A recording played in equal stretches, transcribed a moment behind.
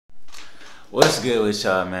What's good with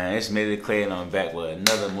y'all, man? It's Made It Clay and I'm back with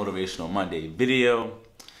another Motivational Monday video.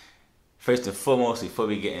 First and foremost, before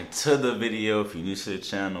we get into the video, if you're new to the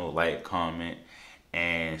channel, like, comment,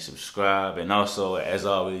 and subscribe. And also, as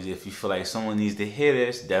always, if you feel like someone needs to hear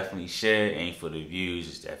this, definitely share. Ain't for the views,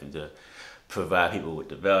 it's definitely to provide people with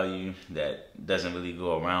the value that doesn't really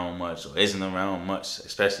go around much or isn't around much,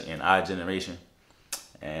 especially in our generation.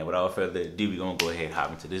 And without further ado, we're gonna go ahead and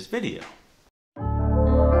hop into this video.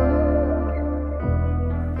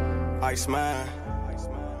 Iceman.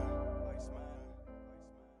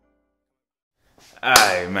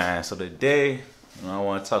 Alright, man, so today I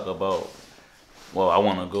want to talk about, I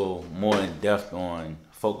want to go more in depth on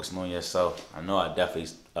focusing on yourself. I know I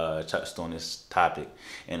definitely touched on this topic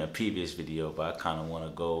in a previous video, but I kind of want to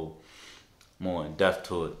go more in depth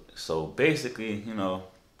to it. So basically, of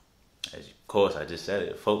course I just said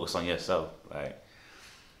it, focus on yourself. Like,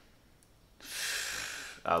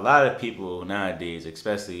 a lot of people nowadays,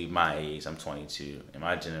 especially my age, I'm 22, in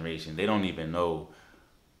my generation, they don't even know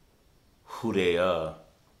who they are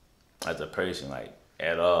as a person, like,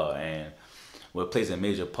 at all. And what plays a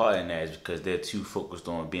major part in that is because they're too focused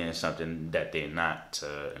on being something that they're not,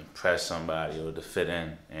 to impress somebody or to fit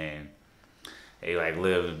in. And they like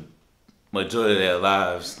live majority of their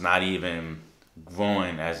lives not even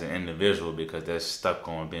growing as an individual because they're stuck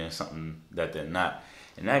on being something that they're not.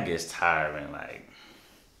 And that gets tiring, like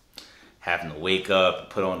having to wake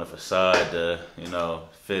up, put on a facade to,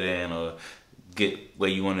 fit in or get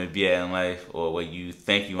where you want to be at in life or where you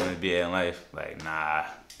think you want to be at in life. Like, nah,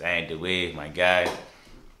 that ain't the way, my guy.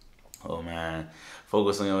 Oh, man,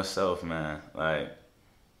 focus on yourself, man. Like,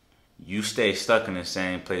 you stay stuck in the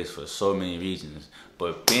same place for so many reasons,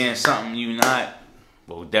 but being something you not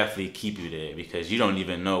will definitely keep you there because you don't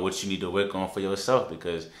even know what you need to work on for yourself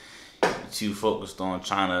because you're too focused on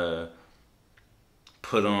trying to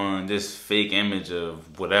put on this fake image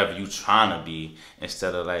of whatever you trying to be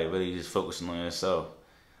instead of like really just focusing on yourself.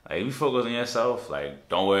 Like, if you focus on yourself, like,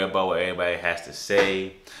 don't worry about what everybody has to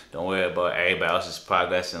say, don't worry about everybody else's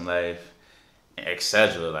progress in life,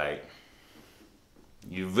 etc. Like,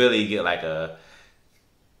 you really get like a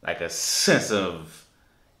sense of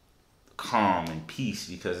calm and peace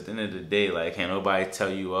because at the end of the day, like, can't nobody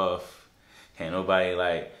tell you off, can't nobody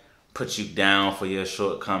like put you down for your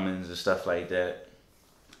shortcomings and stuff like that.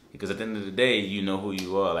 Because at the end of the day, you know who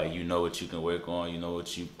you are. Like, you know what you can work on. You know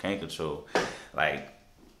what you can't control. Like,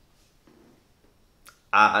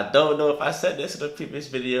 I don't know if I said this in the previous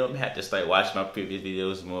video. I'm going to have to start watching my previous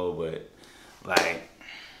videos more. But, like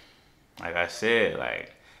I said,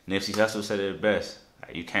 like, Nipsey Hussle said it best.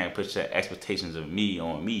 Like, you can't put your expectations of me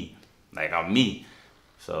on me. Like, I'm me.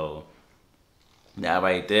 So, that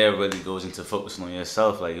right there really goes into focusing on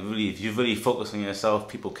yourself. Like, if you really focus on yourself,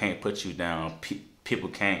 people can't put you down. People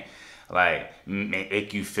can't like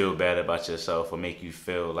make you feel bad about yourself or make you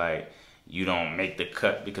feel like you don't make the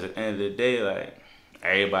cut because at the end of the day, like,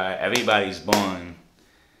 everybody's born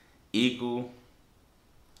equal,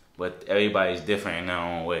 but everybody's different in their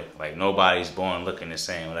own way. Like, nobody's born looking the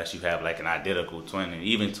same unless you have like an identical twin, and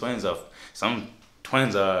even some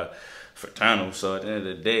twins are fraternal. So at the end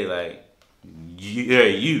of the day, like,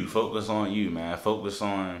 you focus on you, man. Focus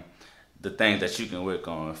on the things that you can work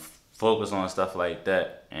on. Focus on stuff like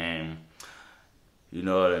that, and you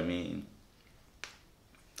know what I mean?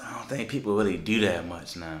 I don't think people really do that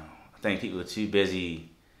much now. I think people are too busy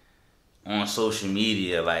on social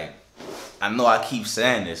media. Like, I know I keep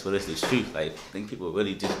saying this, but it's the truth. Like, I think people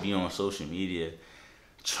really just be on social media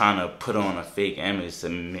trying to put on a fake image to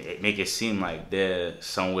make it seem like they're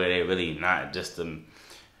somewhere they're really not, just to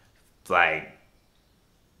like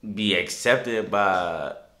be accepted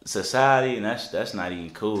by society. And that's not even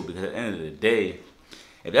cool because at the end of the day,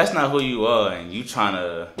 if that's not who you are and you trying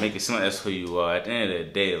to make it seem like that's who you are, at the end of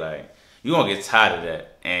the day, like, you're gonna get tired of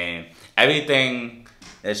that. And everything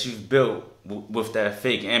that you've built with that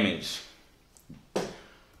fake image,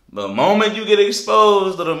 the moment you get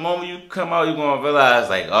exposed or the moment you come out, you're gonna realize,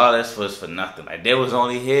 like, all this was for nothing. Like, they was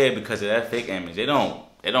only here because of that fake image. They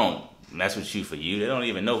don't mess with you for you. They don't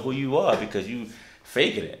even know who you are because you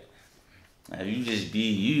faking it. If you just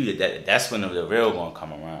be you, that's when the real gonna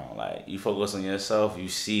come around. Like, you focus on yourself, you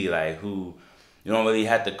see like who, you don't really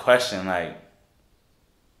have to question like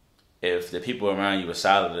if the people around you are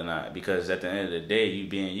solid or not, because at the end of the day, you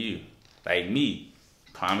being you. Like me,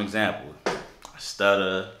 prime example, I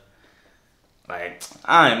stutter. Like,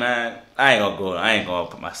 I ain't gonna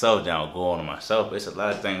put myself down or go on myself. But it's a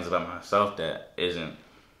lot of things about myself that isn't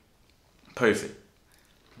perfect.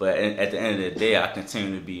 But at the end of the day, I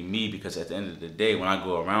continue to be me because at the end of the day, when I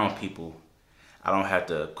go around people, I don't have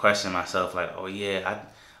to question myself like, oh yeah,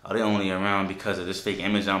 are they only around because of this fake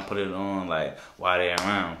image I'm putting on? Like, why they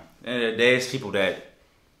around? And there's people that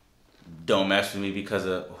don't mess with me because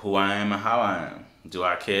of who I am and how I am. Do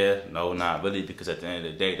I care? No, not really, because at the end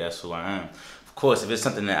of the day, that's who I am. Of course, if it's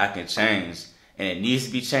something that I can change and it needs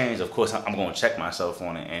to be changed, of course, I'm going to check myself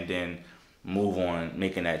on it and then move on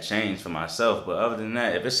making that change for myself. But other than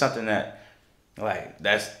that, if it's something that, like,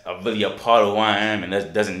 that's really a part of who I am and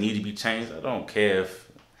that doesn't need to be changed, I don't care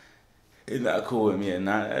if it's not cool with me or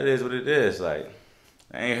not. That is what it is. Like,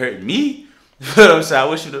 that ain't hurt me. You know what I'm saying? I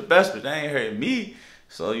wish you the best, but that ain't hurt me.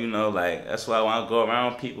 So, you know, like, that's why when I go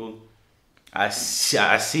around people, I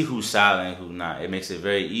see who's solid and who's not. It makes it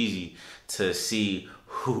very easy to see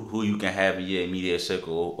who you can have in your immediate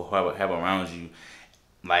circle or have around you,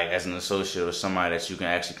 like as an associate or somebody that you can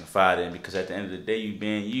actually confide in. Because at the end of the day, you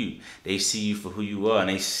being you. They see you for who you are and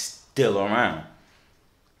they still around.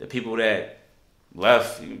 The people that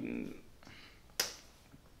left,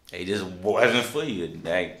 they just wasn't for you.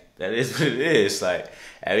 Like, that is what it is. Like,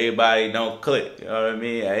 everybody don't click. You know what I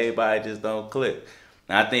mean? Everybody just don't click.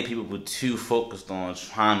 And I think people were too focused on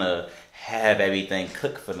trying to have everything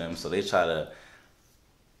click for them. So they trying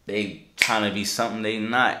to be something they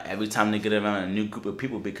not every time they get around a new group of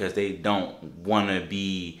people because they don't want to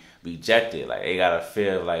be rejected. Like, they got a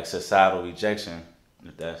fear of, like, societal rejection.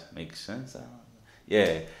 If that makes sense. I don't know.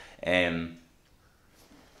 Yeah. And,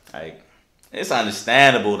 like, it's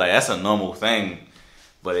understandable. Like, that's a normal thing.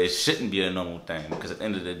 But it shouldn't be a normal thing. Because at the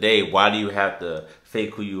end of the day, why do you have to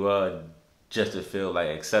fake who you are just to feel, like,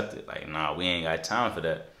 accepted? Like, nah, we ain't got time for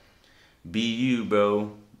that. Be you,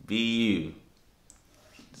 bro. Be you.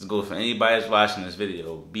 Let's go for anybody that's watching this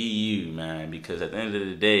video. Be you, man. Because at the end of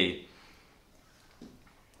the day,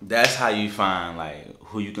 that's how you find, like,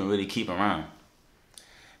 who you can really keep around.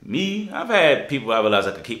 Me, I've had people I realized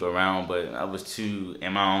I could keep around, but I was too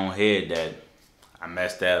in my own head that I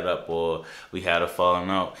messed that up, or we had a falling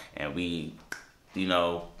out, and we, you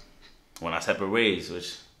know, went our separate ways,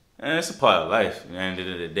 which, it's a part of life. At the end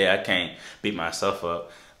of the day, I can't beat myself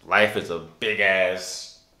up. Life is a big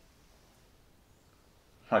ass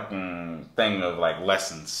fucking thing of, like,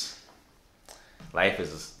 lessons. Life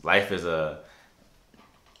is a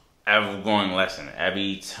ever-growing lesson.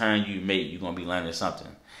 Every turn you make, you're gonna be learning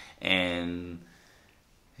something. And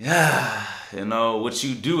yeah, you know, what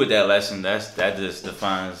you do with that lesson, that just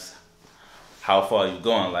defines how far you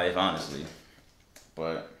go in life, honestly.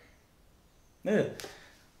 But yeah,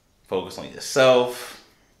 focus on yourself.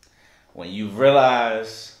 When you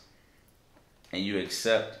realize and you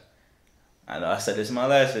accept, I know I said this in my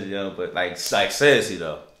last video, but like seriously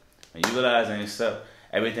though, when you realize and accept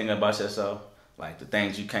everything about yourself, like the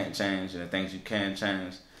things you can't change and the things you can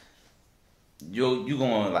change, you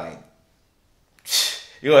gonna, like,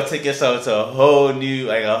 you're gonna take yourself to a whole new,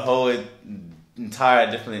 like, a whole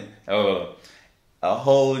entire different, a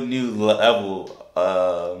whole new level.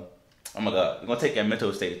 Oh my God, you're gonna take your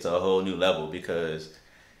mental state to a whole new level because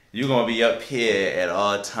you're gonna be up here at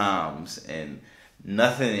all times, and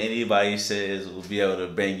nothing anybody says will be able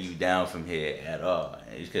to bring you down from here at all,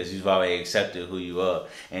 because you've already accepted who you are.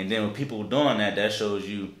 And then with people doing that, that shows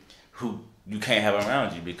you who you can't have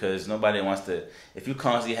around you, because nobody wants to. If you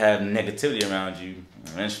constantly have negativity around you,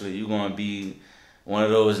 eventually you're gonna be one of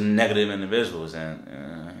those negative individuals, and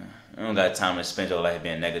you don't got time to spend your life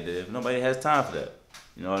being negative. Nobody has time for that.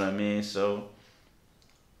 You know what I mean? So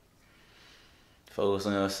focus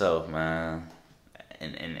on yourself, man,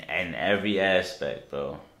 in every aspect,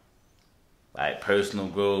 bro. Like personal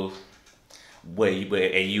growth, where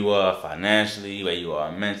you are financially, where you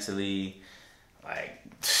are mentally, like.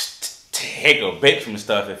 Take a break from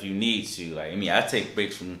stuff if you need to. Like, I mean, I take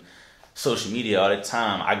breaks from social media all the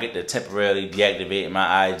time. I get to temporarily deactivate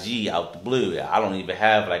my IG out the blue. I don't even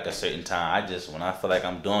have, like, a certain time. I just, when I feel like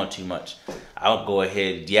I'm doing too much, I'll go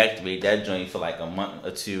ahead and deactivate that joint for like a month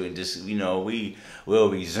or two, and just, you know,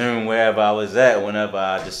 we'll resume wherever I was at whenever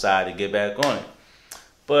I decide to get back on it.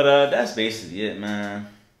 But that's basically it, man.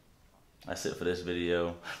 That's it for this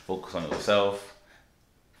video. Focus on yourself.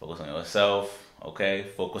 Focus on yourself. Okay,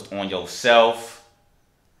 focus on yourself.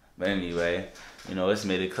 But anyway, you know, it's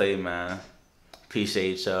Made It Clay, man.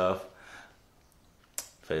 Appreciate y'all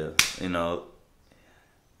for, you know,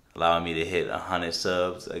 allowing me to hit 100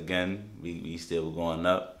 subs again. We still going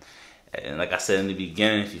up. And like I said in the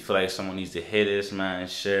beginning, if you feel like someone needs to hear this, man,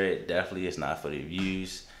 share it. Definitely, it's not for the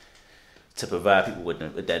views. To provide people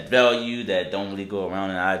with that value that don't really go around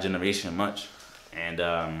in our generation much. And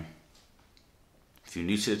if you're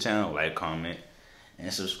new to the channel, like, comment,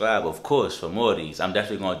 and subscribe, of course, for more of these. I'm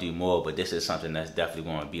definitely going to do more, but this is something that's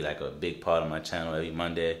definitely going to be like a big part of my channel every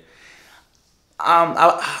Monday.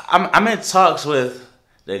 I'm in talks with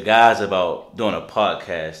the guys about doing a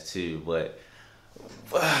podcast too, but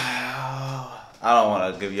I don't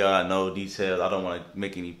want to give y'all no details. I don't want to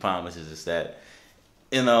make any promises. It's that,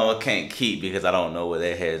 I can't keep because I don't know where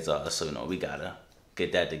their heads are. So, we got to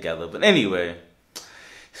get that together. But anyway,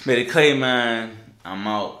 it's Made It Clay, man. I'm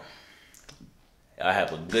out. Y'all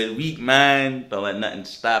have a good week, man. Don't let nothing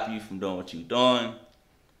stop you from doing what you're doing.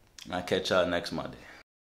 I'll catch y'all next Monday.